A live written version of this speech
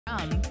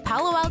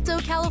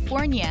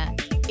California.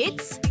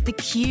 It's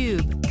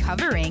theCUBE,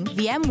 covering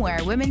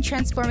VMware Women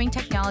Transforming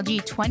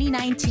Technology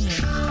 2019.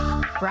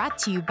 Brought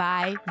to you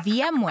by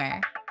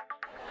VMware.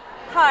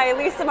 Hi,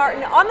 Lisa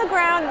Martin on the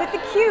ground with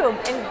theCUBE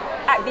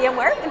at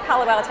VMware in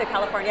Palo Alto,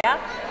 California,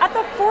 at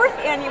the 4th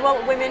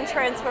annual Women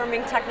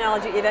Transforming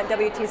Technology event,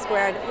 WT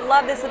Squared.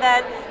 Love this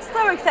event.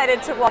 So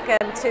excited to welcome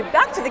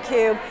back to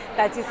theCUBE,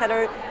 Betsy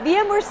Sutter,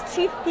 VMware's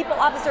Chief People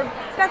Officer.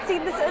 Betsy,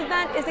 this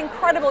event is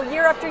incredible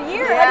year after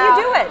year. Yeah. How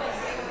do you do it?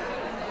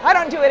 I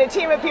don't do it, a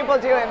team of people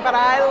do it, but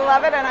I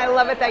love it, and I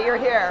love it that you're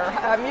here.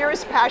 You're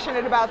as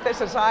passionate about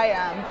this as I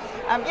am.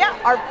 Yeah,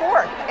 our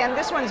 4th, and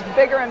this one's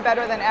bigger and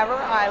better than ever.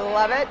 I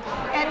love it.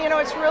 And you know,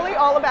 it's really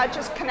all about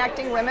just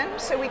connecting women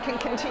so we can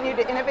continue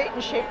to innovate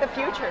and shape the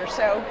future.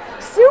 So,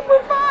 super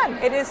fun.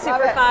 It is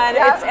super fun.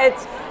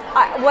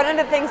 Yeah. One of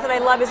the things that I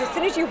love is as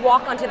soon as you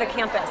walk onto the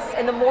campus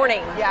in the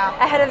morning,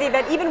 ahead of the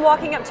event, even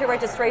walking up to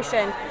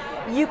registration,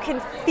 you can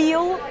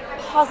feel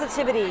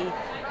positivity,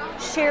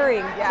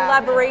 sharing,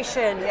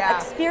 collaboration,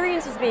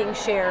 experiences being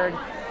shared,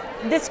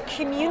 this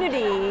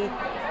community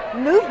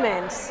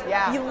movement.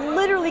 You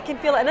literally can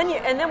feel it.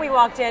 And then we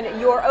walked in,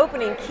 your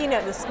opening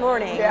keynote this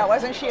morning. Yeah,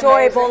 wasn't she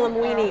Joy amazing?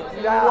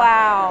 Buolamwini.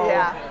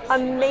 Wow.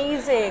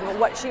 Amazing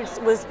what she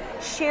was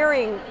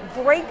sharing,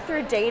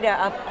 breakthrough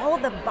data of all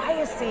of the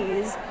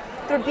biases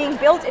that are being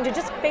built into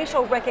just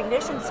facial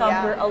recognition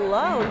software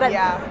alone. But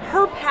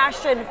her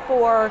passion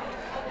for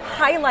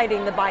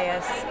highlighting the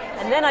bias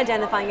and then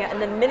identifying it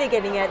and then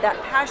mitigating it,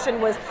 that passion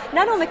was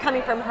not only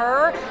coming from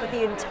her, but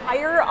the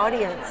entire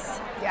audience.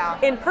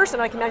 In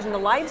person, I can imagine the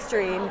live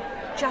stream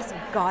just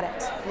got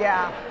it.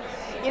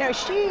 You know,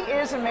 she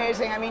is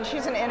amazing. I mean,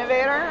 she's an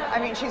innovator. I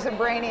mean, she's a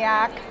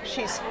brainiac.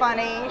 She's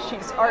funny,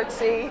 she's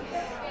artsy,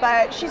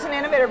 but she's an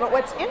innovator. But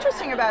what's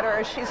interesting about her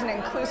is she's an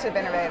inclusive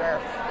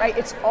innovator, right?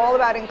 It's all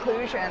about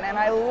inclusion, and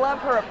I love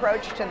her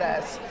approach to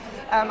this.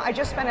 I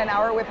just spent an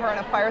hour with her in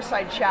a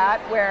fireside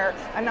chat where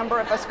a number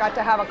of us got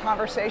to have a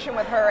conversation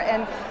with her,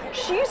 and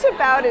she's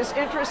about as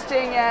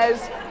interesting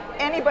as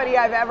anybody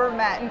I've ever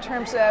met in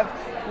terms of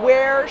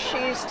where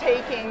she's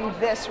taking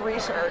this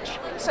research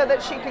so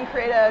that she can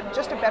create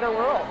just a better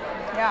world.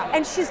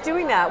 And she's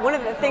doing that. One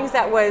of the things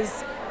that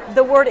was,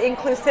 the word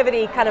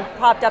inclusivity kind of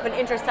popped up in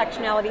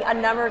intersectionality a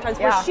number of times,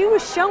 where she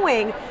was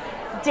showing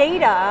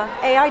data,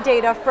 AI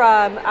data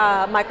from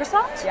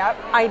Microsoft,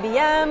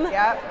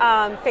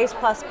 IBM, Face++,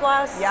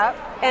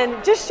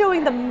 and just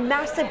showing the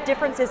massive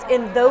differences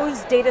in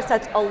those data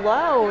sets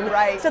alone.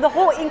 So the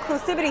whole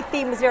inclusivity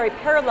theme is very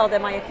paralleled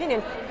in my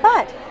opinion,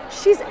 but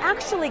she's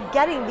actually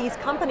getting these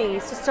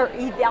companies to start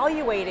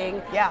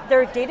evaluating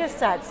their data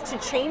sets to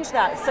change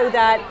that so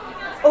that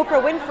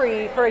Oprah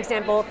Winfrey, for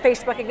example,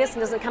 face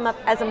recognition doesn't come up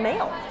as a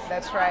male.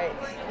 That's right.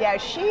 Yeah,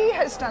 she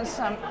has done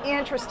some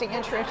interesting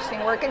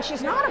work, and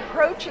she's not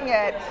approaching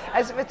it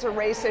as if it's a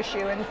race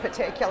issue in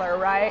particular,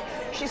 right?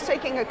 She's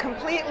taking a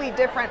completely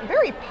different,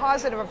 very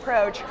positive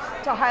approach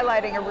to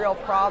highlighting a real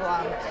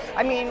problem.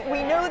 I mean,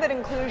 we know that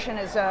inclusion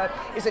is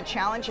a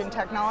challenge in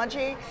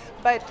technology,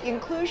 but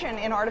inclusion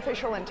in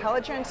artificial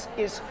intelligence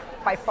is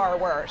by far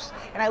worse.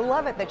 And I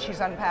love it that she's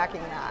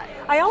unpacking that.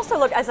 I also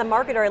look, as a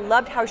marketer, I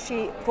loved how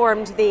she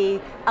formed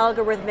the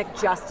Algorithmic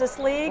Justice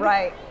League.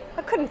 I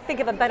couldn't think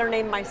of a better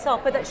name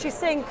myself, but that she's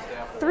saying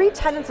 3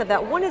 tenets of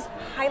that. One is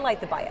highlight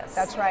the bias.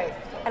 That's right.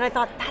 And I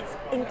thought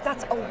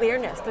that's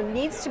awareness. There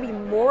needs to be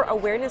more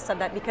awareness of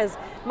that, because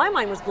my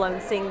mind was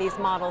blown seeing these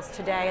models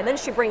today. And then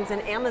she brings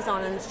in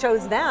Amazon and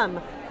shows them,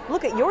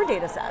 look at your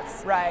data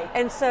sets.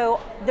 And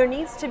so there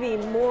needs to be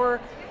more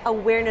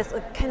awareness,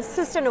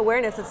 consistent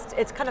awareness.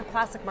 It's kind of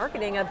classic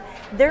marketing of,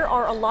 there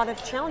are a lot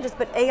of challenges,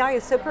 but AI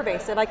is so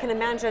pervasive. I can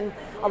imagine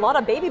a lot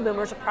of baby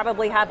boomers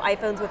probably have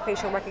iPhones with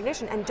facial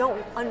recognition and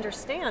don't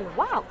understand,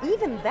 wow,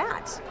 even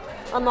that,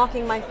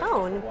 unlocking my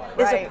phone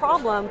is a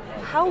problem.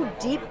 How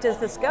deep does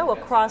this go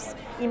across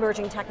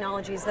emerging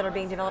technologies that are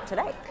being developed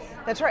today?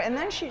 That's right, and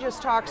then she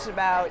just talks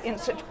about, in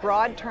such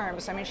broad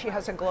terms, I mean, she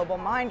has a global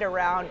mind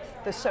around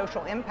the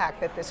social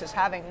impact that this is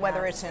having,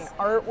 whether it's in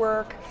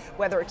artwork,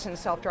 whether it's in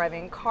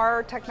self-driving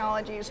car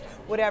technologies,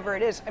 whatever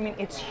it is. I mean,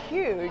 it's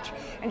huge,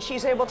 and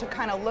she's able to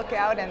kind of look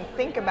out and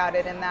think about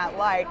it in that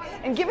light.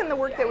 And given the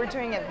work that we're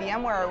doing at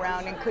VMware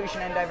around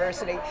inclusion and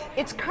diversity,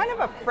 it's kind of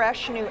a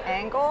fresh new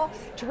angle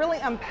to really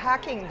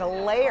unpacking the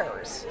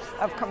layers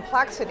of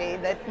complexity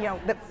that, you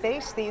know, that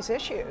face these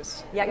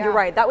issues. You're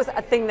right. That was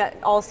a thing that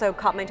also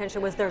caught my attention,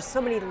 was there's so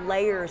many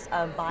layers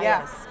of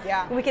bias.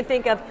 We can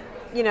think of,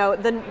 you know,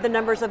 the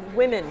numbers of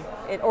women,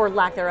 or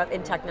lack thereof,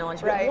 in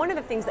technology. But one of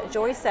the things that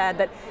Joy said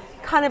that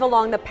kind of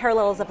along the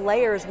parallels of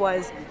layers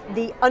was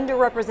the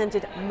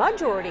underrepresented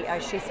majority,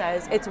 as she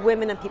says, it's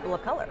women and people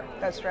of color.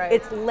 That's right.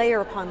 It's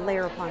layer upon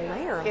layer upon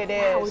layer. It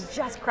is. Wow, we're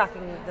just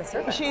cracking the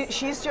surface.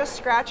 She's just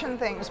scratching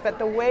things, but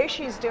the way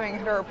she's doing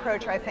her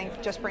approach, I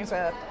think, just brings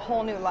a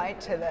whole new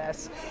light to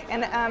this.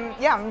 And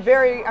yeah, I'm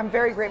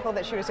very grateful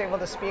that she was able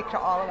to speak to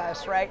all of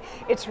us, right?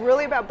 It's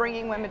really about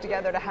bringing women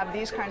together to have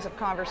these kinds of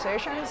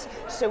conversations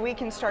so we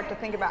can start to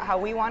think about how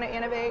we want to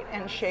innovate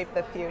and shape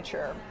the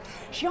future.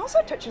 She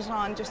also touches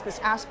on just the this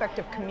aspect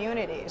of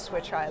communities,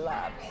 which I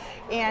love.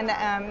 And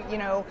you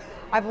know,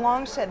 I've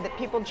long said that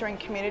people join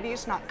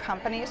communities, not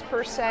companies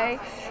per se.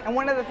 And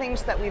one of the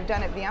things that we've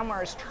done at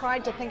VMware is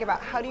tried to think about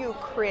how do you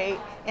create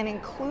an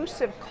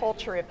inclusive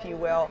culture, if you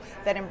will,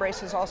 that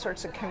embraces all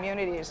sorts of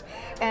communities.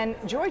 And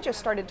Joy just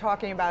started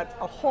talking about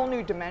a whole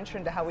new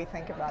dimension to how we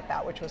think about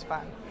that, which was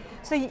fun.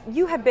 So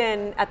you have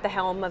been at the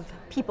helm of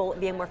people at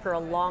VMware for a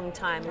long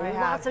time,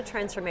 lots of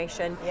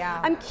transformation.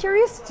 Yeah. I'm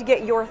curious to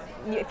get your,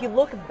 if you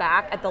look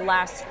back at the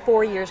last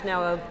 4 years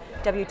now of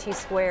WT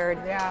Squared,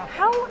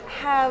 how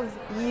have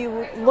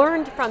you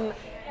learned from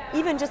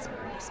even just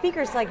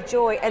speakers like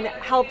Joy and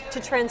helped to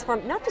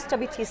transform not just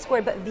WT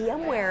Squared, but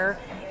VMware,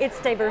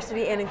 its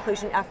diversity and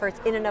inclusion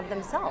efforts in and of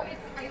themselves?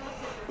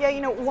 Yeah,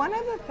 you know, one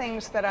of the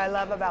things that I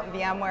love about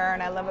VMware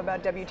and I love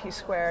about WT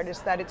Squared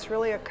is that it's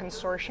really a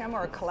consortium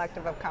or a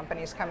collective of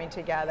companies coming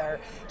together.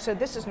 So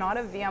this is not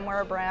a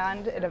VMware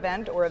brand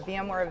event or a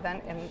VMware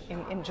event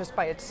in just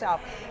by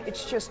itself.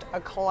 It's just a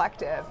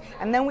collective.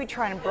 And then we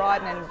try and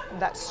broaden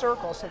that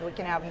circle so that we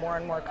can have more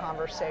and more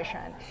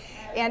conversation.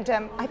 And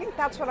I think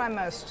that's what I'm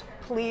most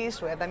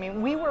pleased with. I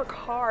mean, we work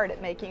hard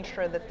at making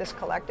sure that this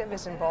collective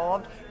is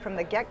involved from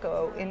the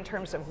get-go in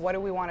terms of what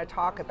do we want to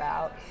talk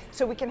about,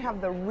 so we can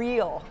have the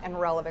real and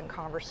relevant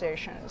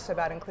conversations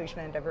about inclusion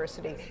and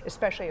diversity,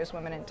 especially as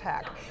women in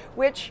tech,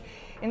 which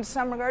in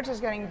some regards is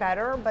getting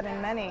better, but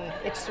in many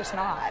it's just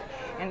not.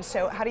 And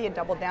so how do you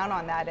double down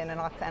on that in an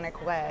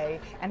authentic way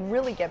and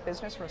really get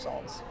business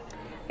results?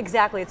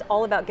 Exactly, it's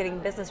all about getting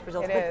business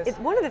results. It is.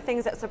 One of the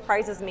things that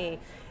surprises me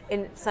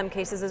in some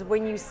cases is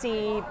when you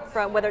see,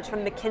 from whether it's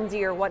from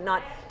McKinsey or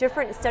whatnot,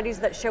 different studies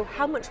that show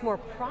how much more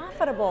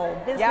profitable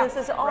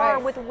businesses are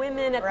with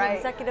women at the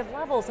executive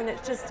levels, and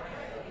it's just,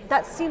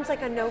 that seems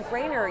like a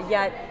no-brainer,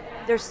 yet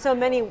there's so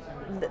many,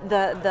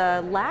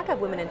 the lack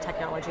of women in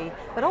technology,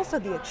 but also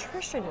the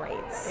attrition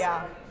rates.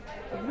 Yeah.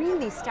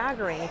 Really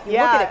staggering if you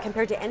look at it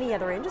compared to any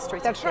other industry.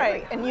 That's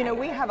right. And you know,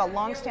 we have a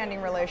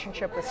long-standing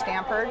relationship with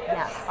Stanford,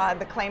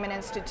 the Clayman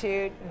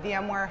Institute.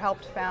 VMware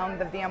helped found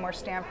the VMware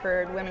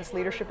Stanford Women's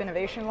Leadership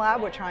Innovation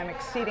Lab, which I'm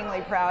exceedingly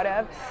proud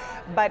of.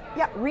 But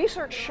yeah,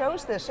 research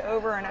shows this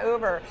over and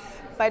over.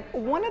 But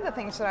one of the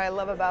things that I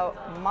love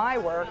about my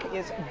work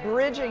is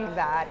bridging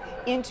that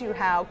into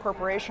how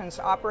corporations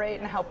operate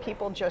and how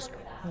people just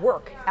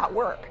work at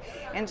work.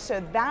 And so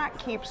that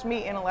keeps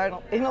me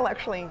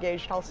intellectually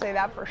engaged, I'll say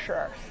that for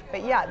sure.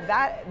 But yeah,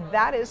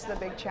 that is the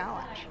big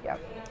challenge. Yep.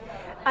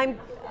 I'm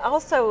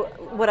also,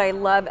 what I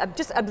love,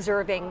 just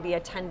observing the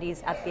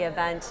attendees at the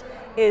event,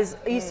 is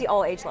you see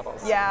all age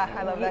levels. Yeah,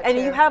 I love that and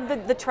too. You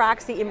have the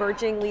tracks, the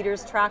emerging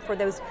leaders track for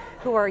those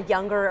who are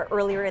younger,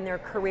 earlier in their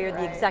career,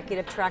 the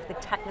executive track, the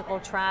technical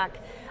track.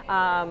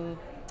 And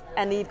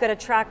then you've got a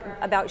track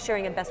about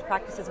sharing and best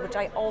practices, which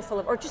I also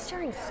love, or just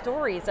sharing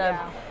stories of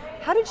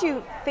how did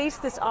you face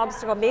this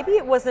obstacle? Maybe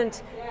it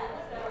wasn't,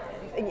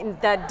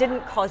 that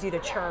didn't cause you to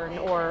churn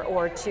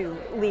or to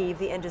leave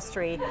the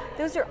industry.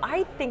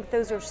 I think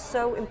those are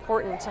so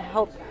important to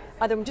help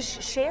others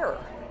just share.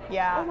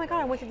 Yeah. Oh my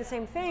God, I went through the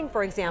same thing,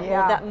 for example,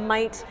 that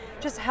might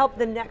just help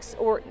the next,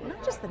 or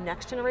not just the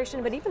next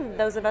generation, but even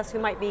those of us who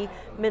might be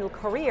middle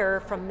career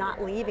from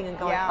not leaving and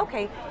going,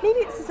 okay, maybe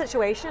it's a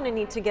situation I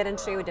need to get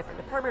into a different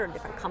department or a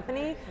different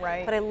company,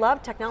 but I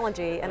love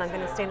technology and I'm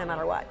going to stay no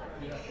matter what.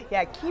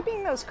 Yeah,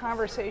 keeping those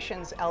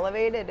conversations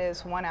elevated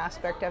is one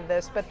aspect of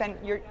this, but then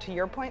to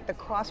your point, the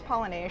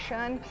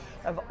cross-pollination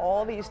of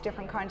all these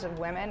different kinds of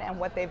women and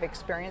what they've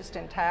experienced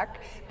in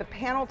tech. The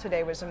panel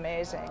today was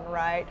amazing,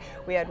 right?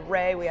 We had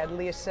Ray, we had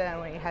Lisa,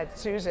 and we had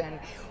Susan.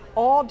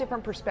 All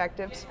different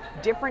perspectives,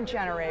 different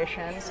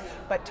generations,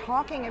 but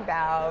talking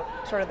about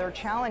sort of their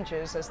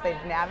challenges as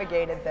they've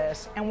navigated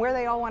this and where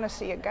they all want to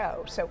see it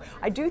go. So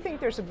I do think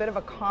there's a bit of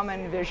a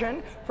common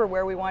vision for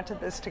where we wanted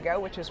this to go,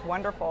 which is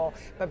wonderful,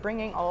 but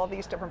bringing all of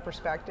these different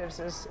perspectives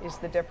is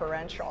the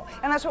differential.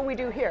 And that's what we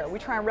do here. We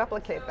try and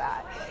replicate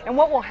that. And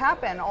what will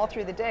happen all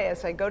through the day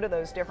as I go to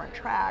those different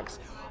tracks,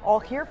 I'll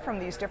hear from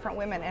these different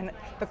women, and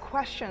the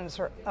questions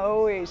are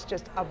always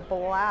just a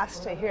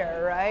blast to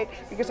hear, right?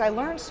 Because I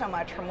learned so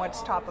much from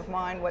what's top of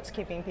mind, what's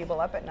keeping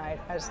people up at night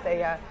as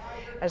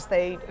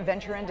they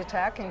venture into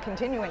tech and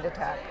continue into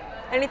tech.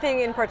 Anything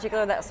in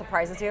particular that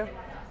surprises you?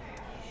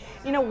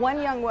 You know,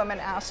 one young woman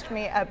asked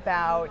me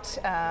about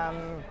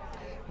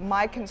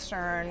my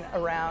concern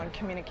around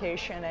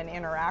communication and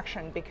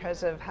interaction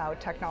because of how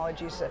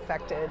technology's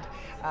affected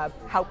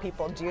how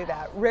people do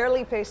that.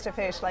 Rarely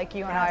face-to-face like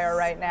you and I are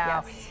right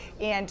now.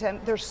 And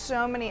there's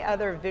so many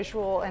other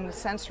visual and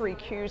sensory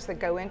cues that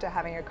go into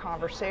having a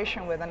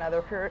conversation with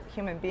another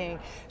human being.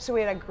 So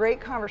we had a great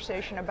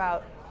conversation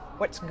about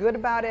what's good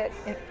about it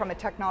from a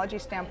technology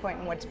standpoint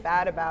and what's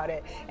bad about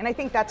it. And I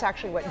think that's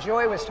actually what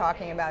Joy was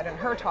talking about in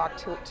her talk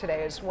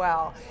today as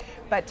well.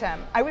 But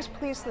I was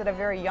pleased that a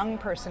very young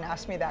person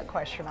asked me that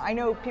question. I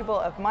know people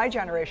of my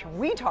generation,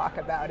 we talk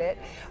about it,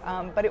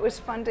 but it was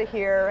fun to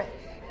hear,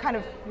 kind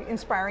of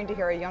inspiring to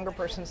hear a younger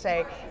person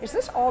say, is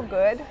this all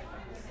good?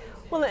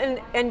 Well,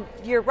 and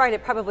you're right,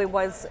 it probably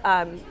was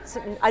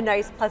a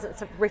nice, pleasant,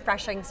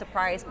 refreshing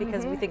surprise,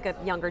 because we think of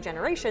younger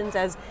generations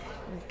as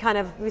kind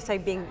of, we say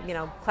being,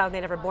 cloud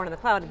native or born in the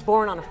cloud,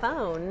 born on a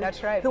phone.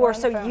 That's right. Who are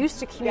so used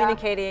to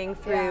communicating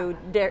through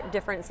Yeah.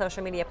 different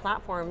social media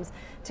platforms,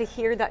 to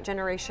hear that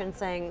generation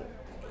saying,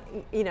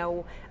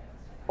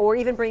 or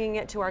even bringing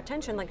it to our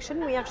attention, like,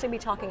 shouldn't we actually be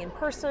talking in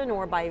person,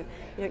 or by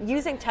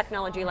using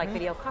technology like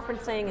video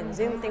conferencing and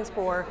Zoom things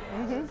for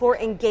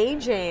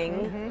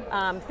engaging.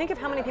 Think of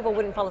how many people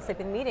wouldn't fall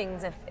asleep in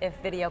meetings if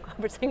video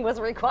conferencing was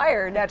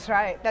required. That's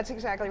right, that's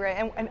exactly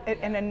right.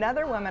 And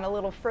another woman a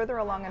little further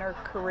along in her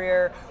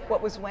career,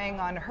 what was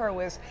weighing on her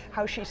was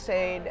how she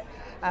stayed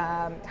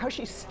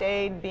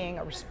being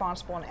a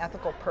responsible and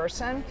ethical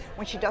person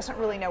when she doesn't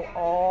really know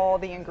all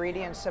the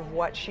ingredients of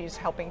what she's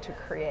helping to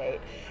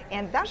create.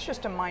 And that's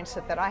just a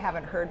mindset that I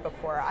haven't heard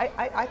before.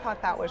 I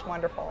thought that was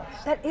wonderful.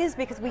 That is,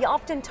 because we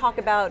often talk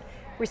about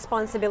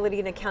responsibility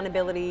and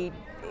accountability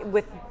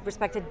with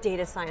respect to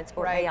data science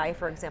or AI,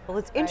 for example.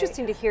 It's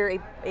interesting to hear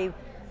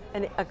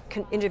an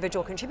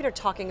individual contributor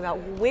talking about,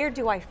 where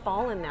do I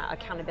fall in that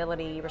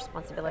accountability,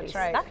 responsibility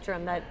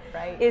spectrum that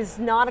is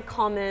not a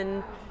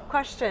common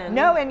question.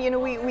 No,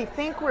 and we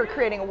think we're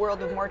creating a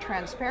world of more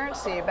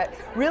transparency, but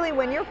really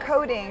when you're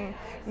coding,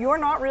 you're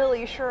not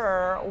really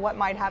sure what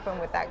might happen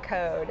with that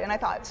code. And I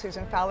thought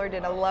Susan Fowler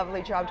did a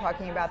lovely job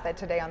talking about that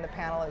today on the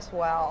panel as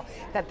well,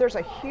 that there's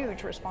a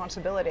huge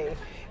responsibility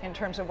in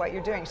terms of what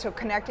you're doing. So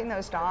connecting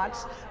those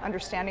dots,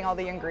 understanding all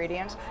the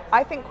ingredients.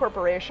 I think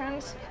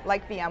corporations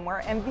like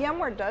VMware, and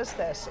VMware does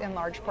this in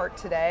large part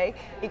today,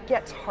 it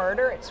gets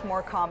harder, it's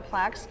more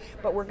complex,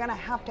 but we're going to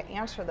have to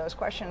answer those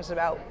questions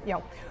about,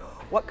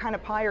 what kind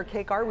of pie or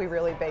cake are we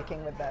really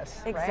baking with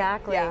this?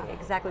 Exactly,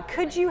 exactly.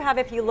 Could you have,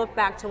 if you look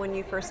back to when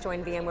you first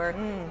joined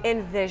VMware,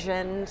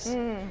 envisioned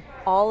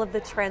all of the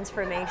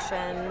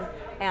transformation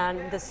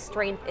and the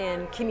strength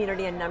in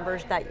community and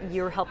numbers that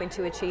you're helping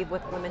to achieve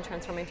with Women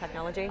Transforming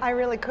Technology? I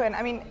really couldn't.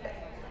 I mean,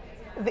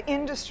 the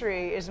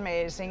industry is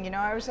amazing.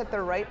 I was at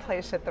the right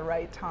place at the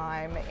right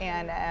time,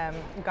 and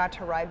got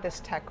to ride this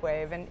tech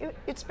wave, and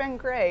it's been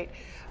great.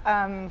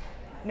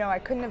 No, I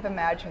couldn't have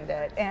imagined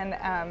it. And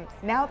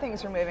now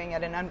things are moving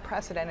at an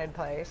unprecedented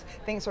pace.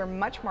 Things are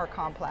much more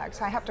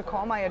complex. I have to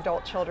call my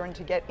adult children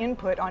to get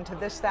input onto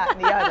this, that,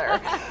 and the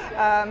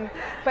other.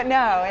 But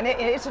no, and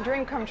it's a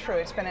dream come true.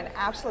 It's been an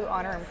absolute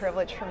honor and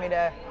privilege for me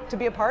to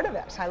be a part of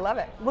this. I love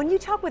it. When you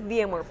talk with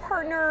VMware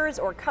partners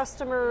or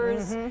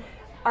customers,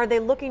 are they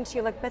looking to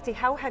you like, Betsy,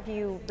 how have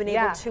you been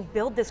able to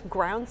build this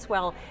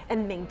groundswell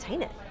and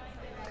maintain it?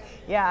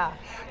 Yeah,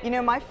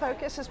 my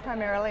focus is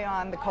primarily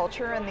on the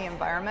culture and the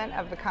environment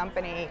of the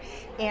company,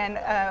 and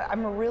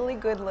I'm a really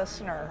good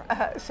listener.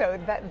 So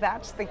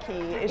that's the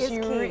key.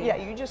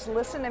 You just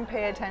listen and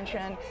pay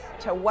attention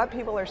to what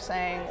people are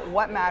saying,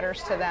 what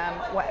matters to them,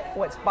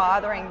 what's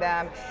bothering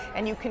them,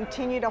 and you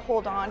continue to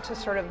hold on to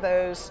sort of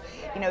those,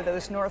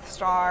 those North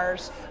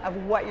Stars of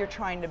what you're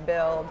trying to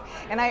build.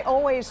 And I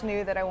always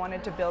knew that I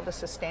wanted to build a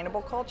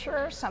sustainable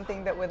culture,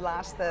 something that would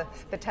last the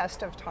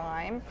test of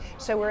time.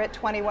 So we're at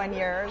 21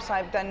 years.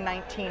 I've done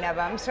 19 of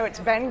them, so it's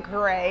been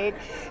great,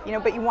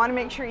 but you want to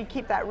make sure you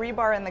keep that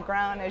rebar in the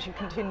ground as you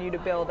continue to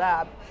build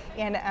up.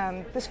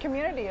 And this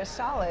community is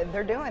solid.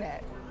 They're doing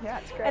it. Yeah,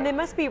 it's great. And they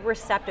must be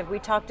receptive. We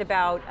talked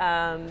about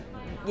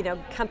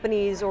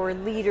companies or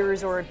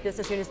leaders or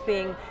business units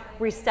being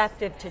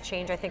receptive to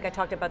change. I think I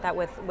talked about that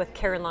with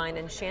Caroline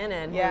and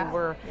Shannon, who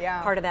were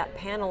part of that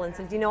panel, and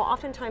said,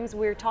 oftentimes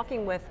we're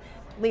talking with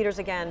leaders,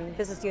 again,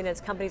 business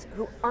units, companies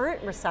who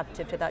aren't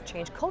receptive to that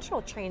change.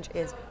 Cultural change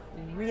is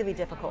really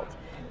difficult,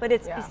 but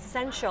it's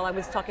essential. I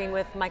was talking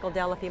with Michael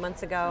Dell a few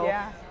months ago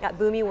at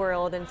Boomi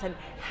World and said,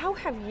 how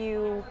have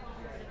you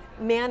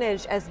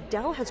managed, as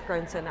Dell has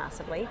grown so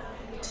massively,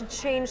 to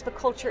change the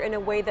culture in a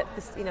way that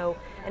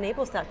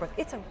enables that growth?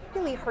 It's a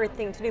really hard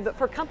thing to do, but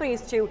for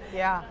companies to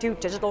do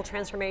digital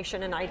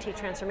transformation and IT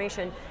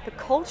transformation, the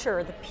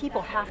culture, the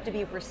people have to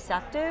be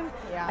receptive.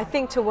 I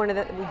think to one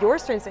of your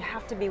strengths, they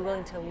have to be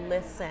willing to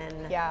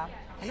listen.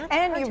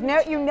 And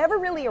you never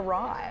really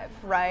arrive,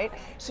 right?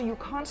 So you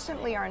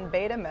constantly are in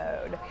beta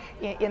mode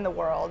in the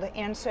world,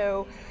 and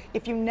so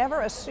if you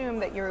never assume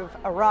that you've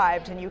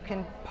arrived and you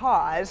can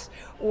pause,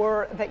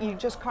 or that you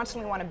just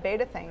constantly want to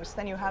beta things,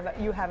 then you have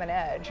an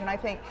edge. And I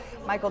think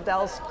Michael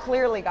Dell's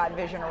clearly got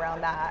vision around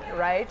that,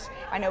 right?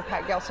 I know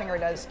Pat Gelsinger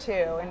does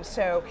too, and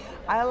so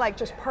I like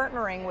just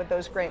partnering with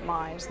those great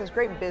minds, those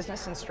great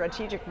business and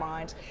strategic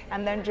minds,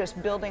 and then just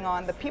building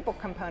on the people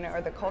component or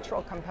the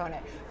cultural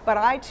component. But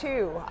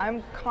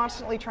I'm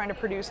constantly trying to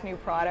produce new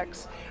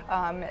products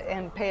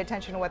and pay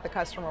attention to what the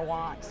customer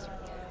wants.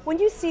 When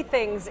you see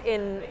things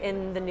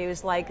in the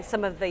news, like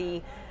some of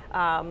the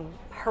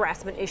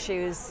harassment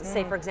issues,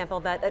 say for example,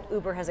 that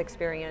Uber has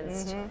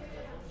experienced,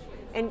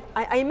 and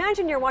I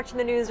imagine you're watching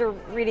the news or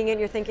reading it and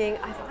you're thinking,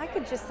 if I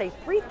could just say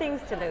 3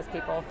 things to those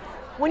people.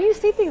 When you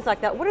see things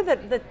like that, what are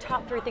the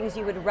top 3 things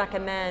you would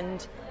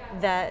recommend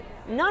that,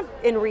 not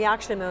in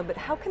reaction mode, but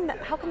how can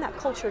that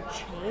culture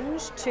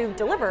change to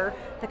deliver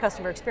the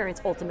customer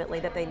experience ultimately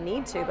that they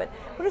need to? But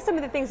what are some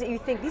of the things that you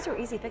think these are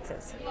easy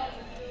fixes?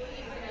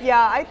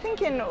 Yeah, I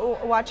think in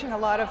watching a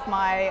lot of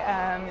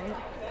my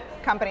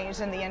companies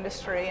in the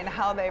industry and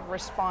how they've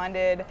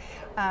responded,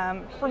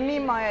 for me,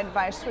 my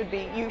advice would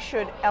be you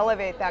should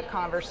elevate that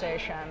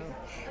conversation.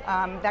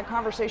 That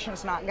conversation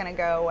is not going to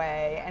go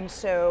away, and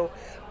so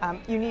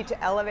you need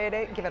to elevate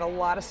it, give it a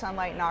lot of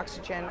sunlight and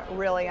oxygen,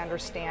 really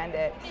understand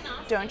it.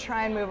 Don't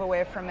try and move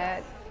away from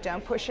it.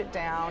 Don't push it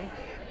down.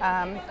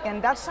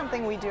 And that's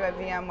something we do at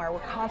VMware. We're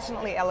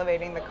constantly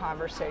elevating the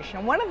conversation.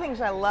 And one of the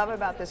things I love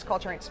about this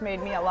culture, and it's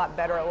made me a lot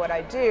better at what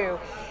I do,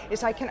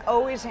 is I can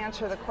always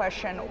answer the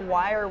question,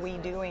 why are we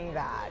doing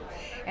that?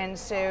 And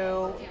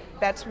so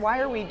that's why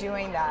are we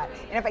doing that?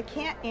 And if I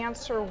can't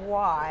answer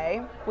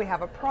why, we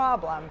have a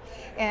problem.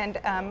 And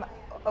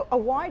a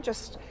why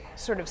just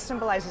sort of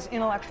symbolizes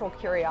intellectual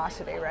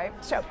curiosity, right?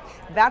 So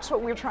that's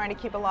what we're trying to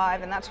keep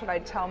alive, and that's what I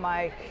tell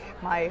my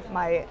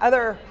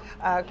other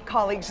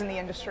colleagues in the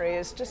industry,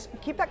 is just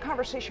keep that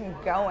conversation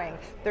going.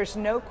 There's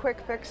no quick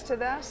fix to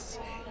this.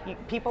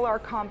 People are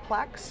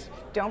complex.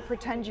 Don't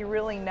pretend you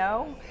really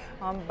know,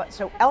 but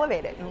so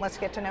elevate it and let's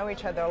get to know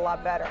each other a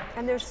lot better.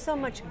 And there's so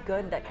much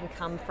good that can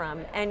come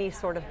from any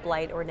sort of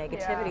blight or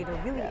negativity.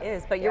 Yeah. There really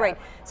is. But you're right,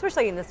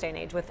 especially in this day and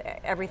age with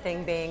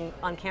everything being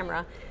on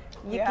camera,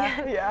 you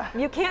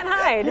can't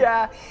hide.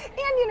 Yeah, and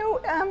you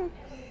know,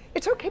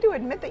 it's okay to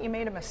admit that you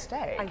made a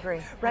mistake. I agree,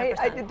 100%.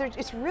 Right?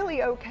 It's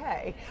really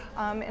okay.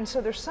 And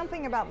so there's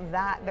something about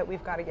that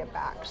we've got to get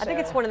back. So. I think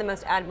it's one of the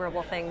most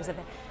admirable things of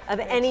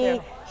any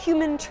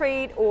human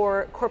trait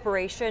or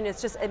corporation,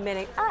 is just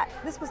admitting,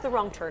 this was the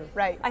wrong turn.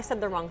 Right. I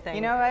said the wrong thing.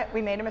 You know what?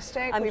 We made a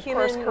mistake. I'm We've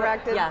human, course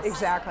corrected. Yes,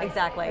 Exactly.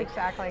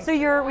 Exactly.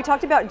 So we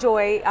talked about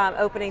Joy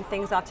opening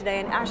things off today,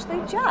 and Ashley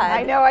Judd.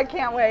 I know, I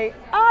can't wait.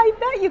 I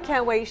bet you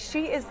can't wait.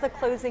 She is the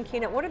closing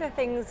keynote. What are the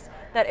things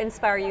that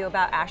inspire you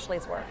about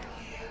Ashley's work?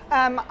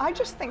 I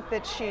just think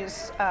that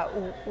she's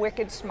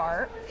wicked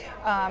smart,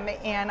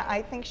 and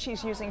I think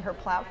she's using her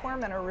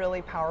platform in a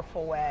really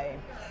powerful way.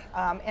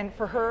 And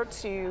for her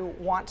to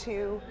want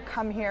to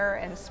come here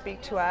and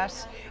speak to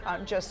us,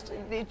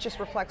 it just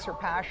reflects her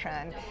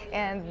passion.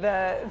 And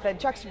the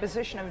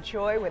juxtaposition of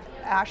Joy with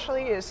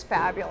Ashley is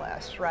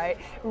fabulous, right?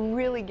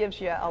 Really gives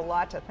you a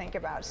lot to think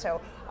about. So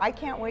I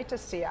can't wait to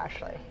see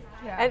Ashley.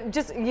 Yeah. And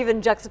just even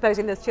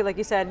juxtaposing those two, like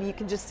you said, you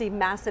can just see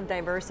massive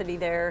diversity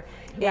there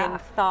in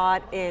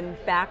thought, in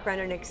background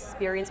and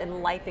experience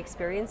and life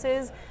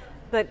experiences,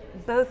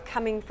 but both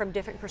coming from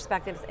different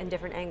perspectives and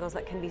different angles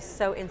that can be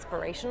so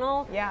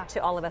inspirational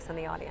to all of us in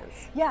the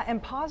audience. Yeah,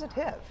 and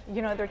positive.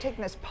 You know, they're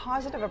taking this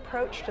positive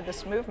approach to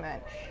this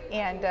movement.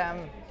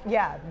 And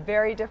yeah,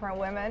 very different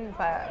women,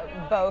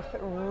 but both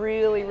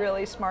really,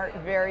 really smart,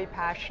 very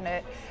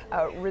passionate,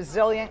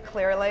 resilient,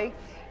 clearly.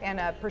 And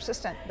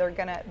persistent. They're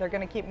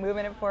gonna keep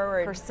moving it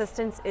forward.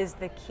 Persistence is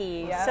the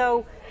key. Yep.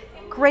 So,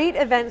 great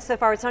event so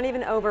far. It's not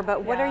even over,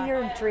 but what are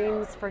your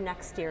dreams for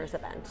next year's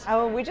event?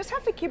 Oh, we just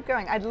have to keep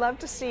going. I'd love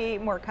to see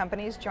more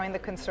companies join the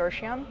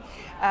consortium.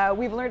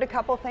 We've learned a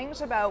couple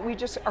things about, we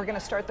just are going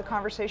to start the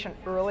conversation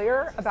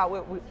earlier about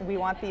what we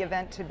want the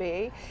event to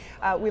be.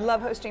 We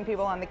love hosting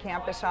people on the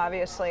campus,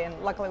 obviously,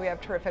 and luckily we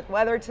have terrific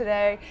weather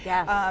today.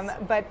 Yes.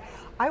 But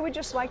I would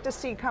just like to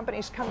see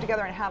companies come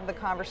together and have the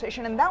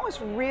conversation, and that was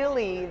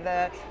really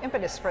the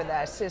impetus for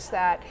this, is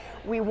that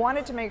we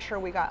wanted to make sure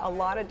we got a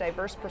lot of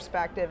diverse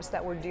perspectives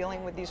that were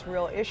dealing with these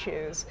real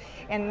issues.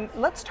 And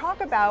let's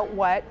talk about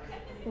what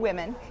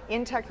women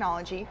in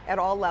technology at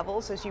all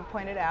levels, as you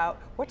pointed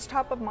out, what's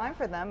top of mind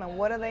for them, and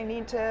what do they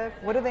need to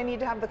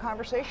have the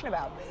conversation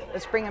about?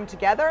 Let's bring them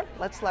together,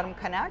 let's let them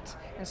connect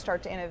and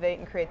start to innovate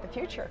and create the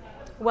future.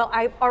 Well,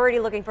 I'm already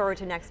looking forward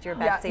to next year,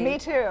 Betsy. Yeah, me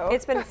too.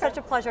 It's been such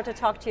a pleasure to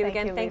talk to you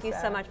again. Thank you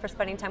so much for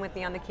spending time with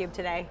me on theCUBE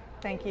today.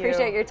 Thank you.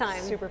 Appreciate your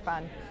time. Super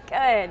fun.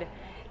 Good.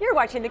 You're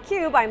watching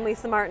theCUBE. I'm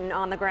Lisa Martin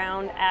on the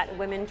ground at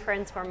Women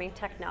Transforming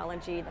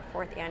Technology, the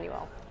 4th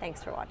annual.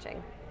 Thanks for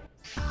watching.